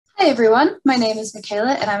Hi everyone, my name is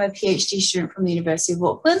Michaela and I'm a PhD student from the University of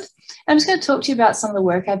Auckland. I'm just going to talk to you about some of the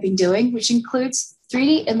work I've been doing, which includes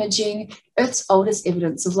 3D imaging Earth's oldest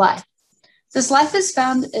evidence of life. This life is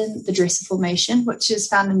found in the Dresser Formation, which is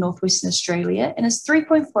found in northwestern Australia and is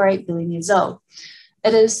 3.48 billion years old.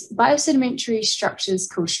 It is biosedimentary structures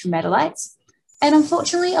called stromatolites, and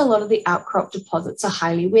unfortunately a lot of the outcrop deposits are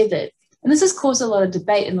highly weathered, and this has caused a lot of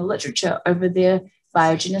debate in the literature over their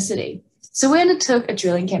biogenicity. So we undertook a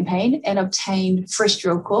drilling campaign and obtained fresh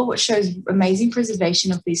drill core, which shows amazing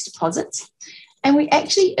preservation of these deposits. And we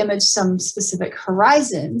actually imaged some specific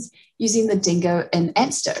horizons using the dingo and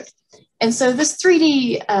antstone. And so this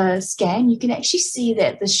 3D scan, you can actually see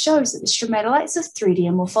that this shows that the stromatolites are 3D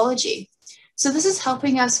in morphology. So this is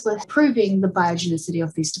helping us with proving the biogenicity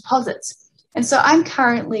of these deposits. And so I'm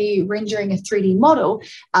currently rendering a 3D model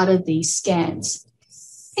out of these scans.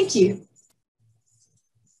 Thank you.